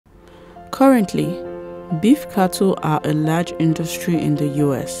Currently, beef cattle are a large industry in the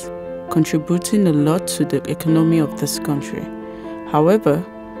US, contributing a lot to the economy of this country. However,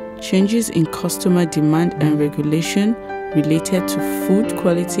 changes in customer demand and regulation related to food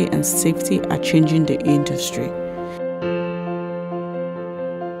quality and safety are changing the industry.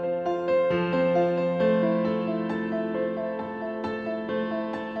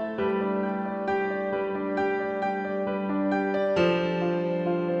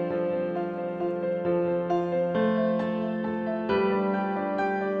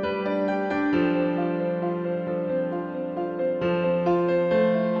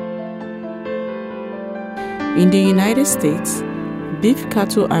 In the United States, beef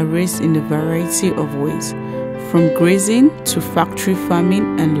cattle are raised in a variety of ways, from grazing to factory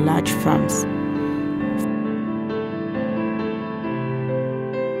farming and large farms.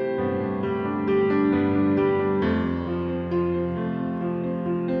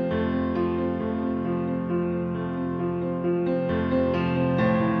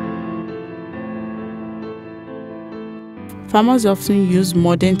 Farmers often use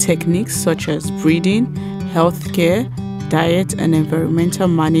modern techniques such as breeding, healthcare, diet, and environmental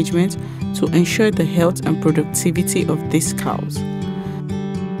management to ensure the health and productivity of these cows.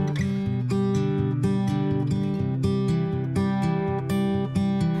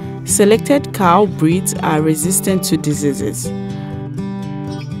 Selected cow breeds are resistant to diseases.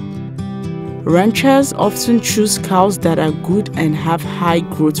 Ranchers often choose cows that are good and have high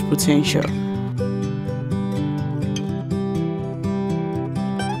growth potential.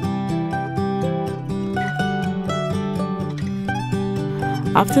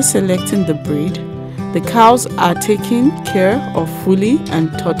 After selecting the breed, the cows are taken care of fully and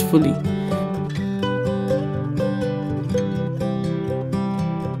thoughtfully.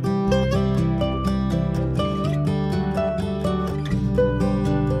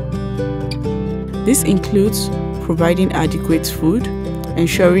 This includes providing adequate food,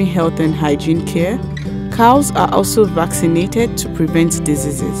 ensuring health and hygiene care. Cows are also vaccinated to prevent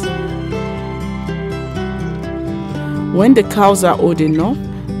diseases. When the cows are old enough,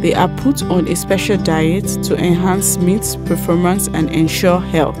 they are put on a special diet to enhance meat performance and ensure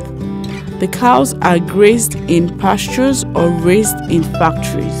health. The cows are grazed in pastures or raised in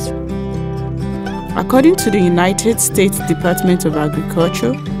factories. According to the United States Department of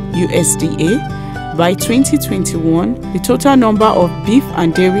Agriculture, USDA, by 2021, the total number of beef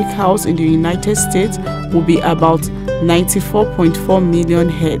and dairy cows in the United States will be about 94.4 million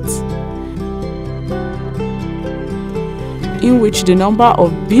heads, in which the number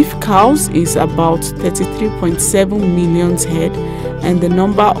of beef cows is about 33.7 million head and the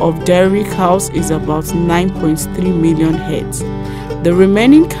number of dairy cows is about 9.3 million heads. The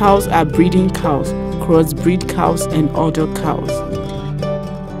remaining cows are breeding cows, crossbreed cows, and other cows.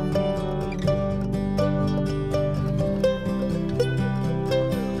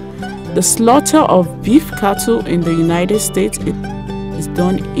 The slaughter of beef cattle in the United States is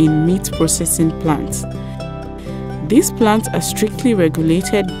done in meat processing plants. These plants are strictly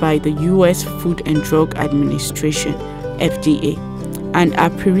regulated by the U.S. Food and Drug Administration, FDA, and are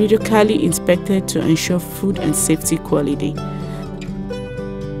periodically inspected to ensure food and safety quality.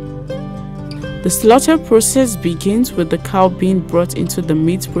 The slaughter process begins with the cow being brought into the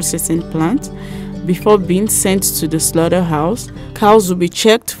meat processing plant. Before being sent to the slaughterhouse, cows will be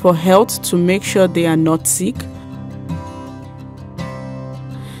checked for health to make sure they are not sick.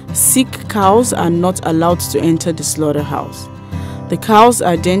 Sick cows are not allowed to enter the slaughterhouse. The cows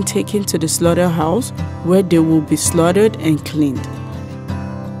are then taken to the slaughterhouse where they will be slaughtered and cleaned.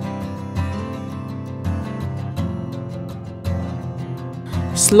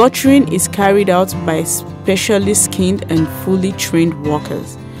 Slaughtering is carried out by specially skinned and fully trained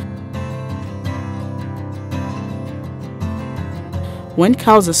workers. When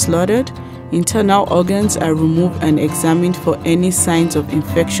cows are slaughtered, internal organs are removed and examined for any signs of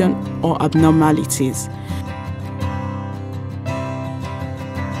infection or abnormalities.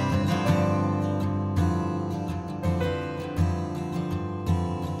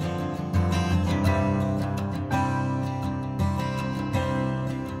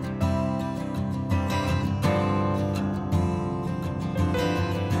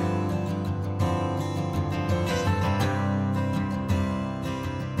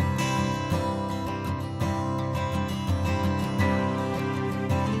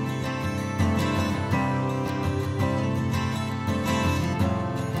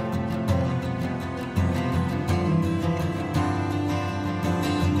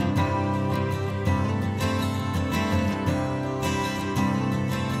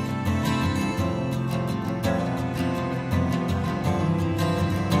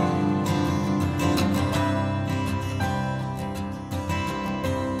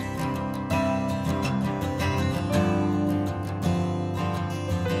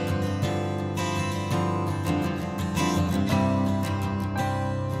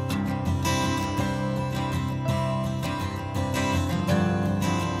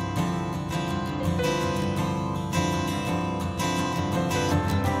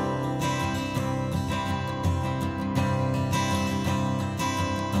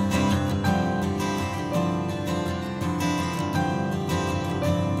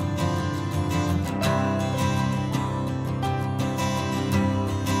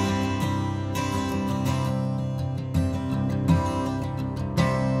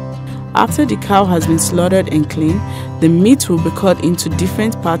 After the cow has been slaughtered and cleaned, the meat will be cut into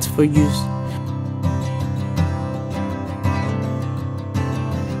different parts for use.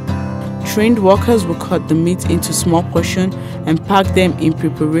 Trained workers will cut the meat into small portions and pack them in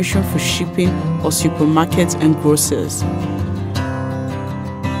preparation for shipping or supermarkets and grocers.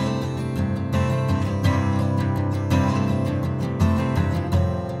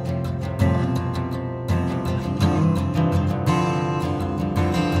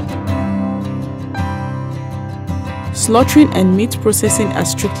 Slaughtering and meat processing are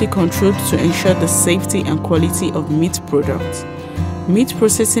strictly controlled to ensure the safety and quality of meat products. Meat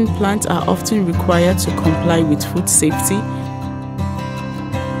processing plants are often required to comply with food safety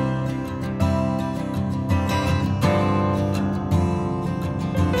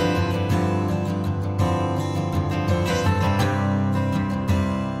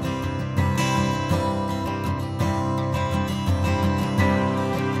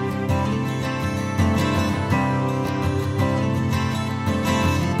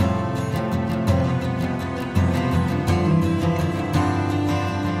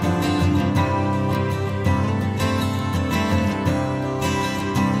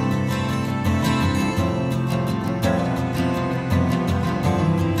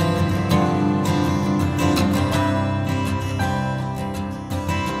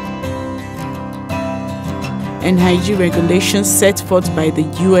and hygiene regulations set forth by the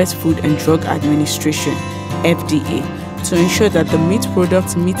U.S. Food and Drug Administration (FDA) to ensure that the meat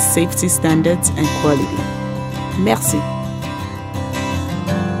products meet safety standards and quality. Merci.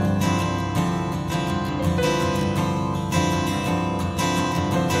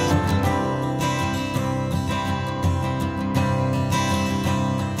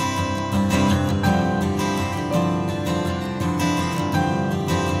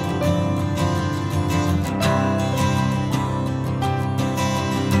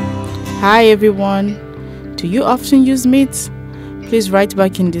 Hi everyone, do you often use meat? Please write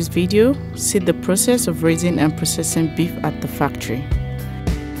back in this video. See the process of raising and processing beef at the factory.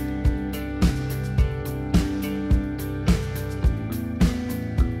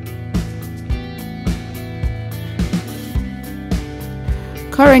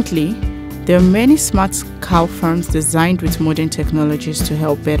 Currently, there are many smart cow farms designed with modern technologies to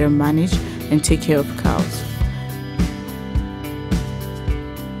help better manage and take care of cows.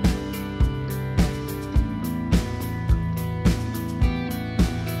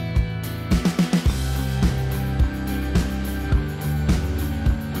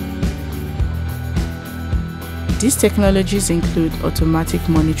 These technologies include automatic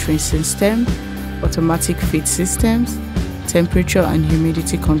monitoring systems, automatic feed systems, temperature and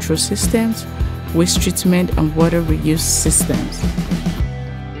humidity control systems, waste treatment and water reuse systems.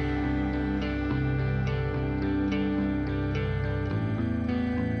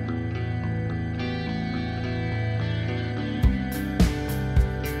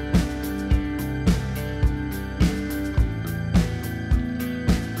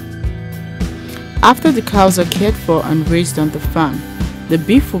 After the cows are cared for and raised on the farm, the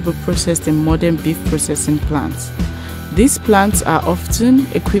beef will be processed in modern beef processing plants. These plants are often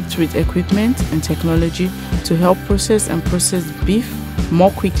equipped with equipment and technology to help process beef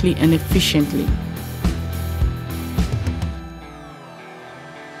more quickly and efficiently.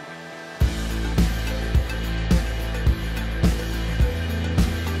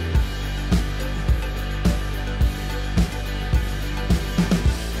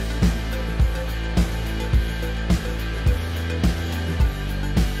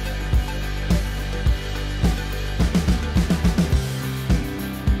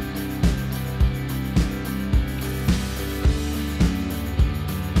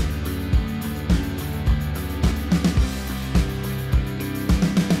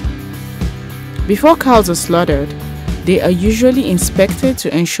 Before cows are slaughtered, they are usually inspected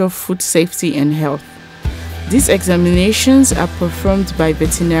to ensure food safety and health. These examinations are performed by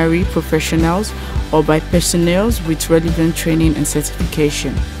veterinary professionals or by personnel with relevant training and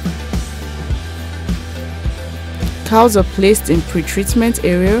certification. Cows are placed in pre-treatment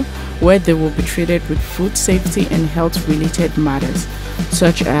area where they will be treated with food safety and health-related matters,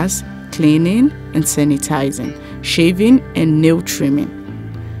 such as cleaning and sanitizing, shaving and nail trimming.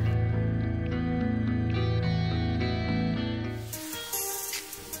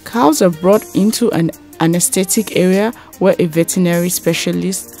 Cows are brought into an anesthetic area where a veterinary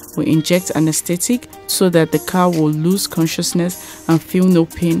specialist will inject anesthetic so that the cow will lose consciousness and feel no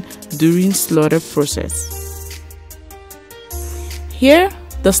pain during slaughter process. Here,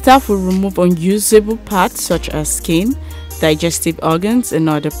 the staff will remove unusable parts such as skin, digestive organs, and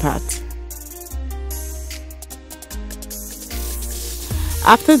other parts.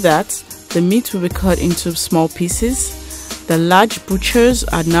 After that, the meat will be cut into small pieces. The large butchers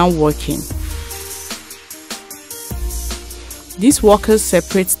are now working. These workers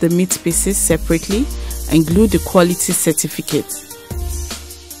separate the meat pieces separately and glue the quality certificate.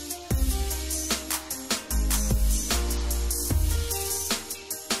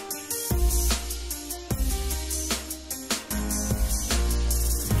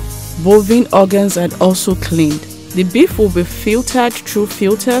 Bovine organs are also cleaned. The beef will be filtered through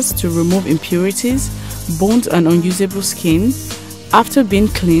filters to remove impurities, bones and unusable skin. After being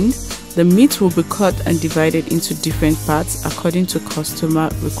cleaned, the meat will be cut and divided into different parts according to customer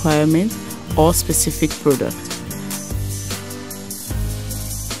requirement or specific product.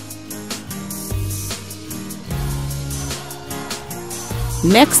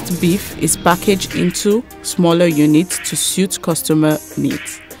 Next, beef is packaged into smaller units to suit customer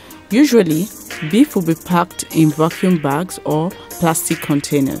needs. Usually, beef will be packed in vacuum bags or plastic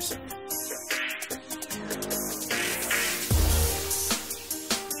containers.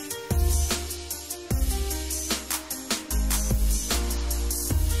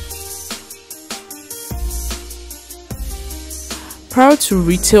 Prior to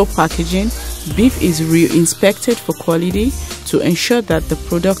retail packaging, beef is re-inspected for quality to ensure that the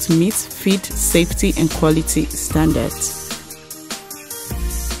product meets feed safety and quality standards.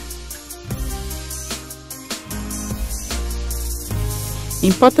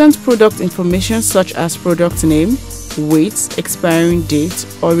 Important product information such as product name, weight, expiring date,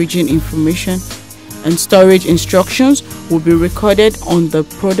 origin information, and storage instructions will be recorded on the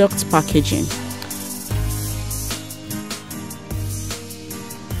product packaging.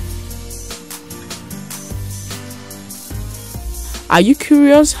 Are you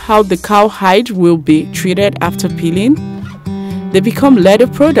curious how the cow hide will be treated after peeling? They become leather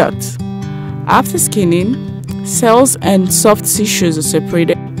products. After skinning, cells and soft tissues are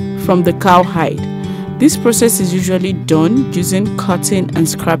separated from the cow hide. This process is usually done using cutting and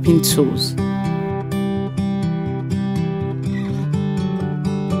scraping tools.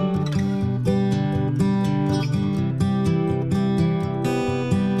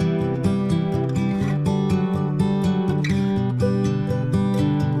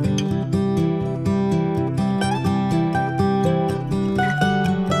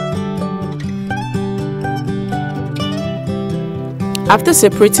 After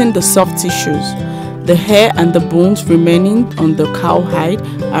separating the soft tissues, the hair and the bones remaining on the cow hide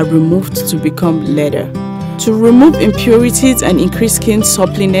are removed to become leather. To remove impurities and increase skin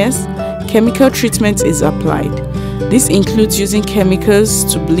suppleness, chemical treatment is applied. This includes using chemicals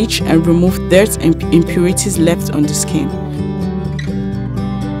to bleach and remove dirt and impurities left on the skin.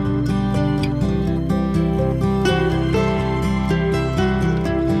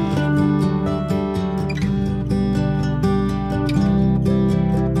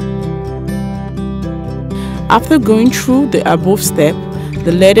 After going through the above step,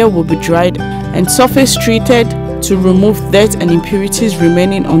 the leather will be dried and surface treated to remove dirt and impurities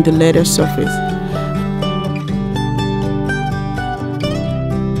remaining on the leather surface.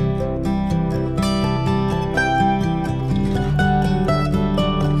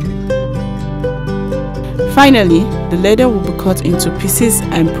 Finally, the leather will be cut into pieces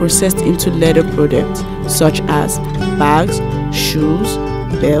and processed into leather products such as bags, shoes,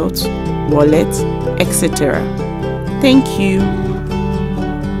 belts, wallets, etc. Thank you.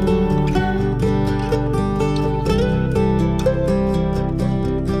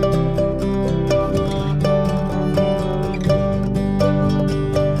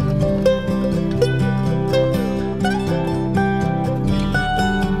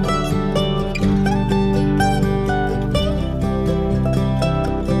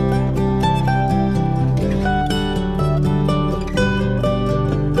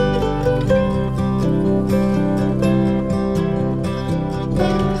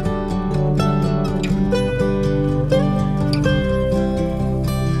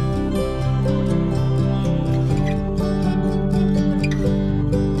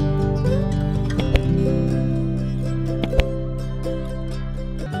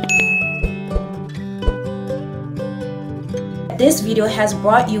 This video has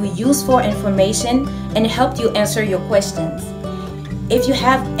brought you useful information and helped you answer your questions. If you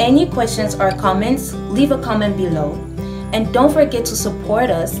have any questions or comments, leave a comment below. And don't forget to support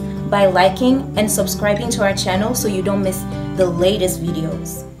us by liking and subscribing to our channel so you don't miss the latest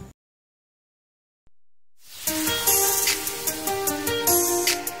videos.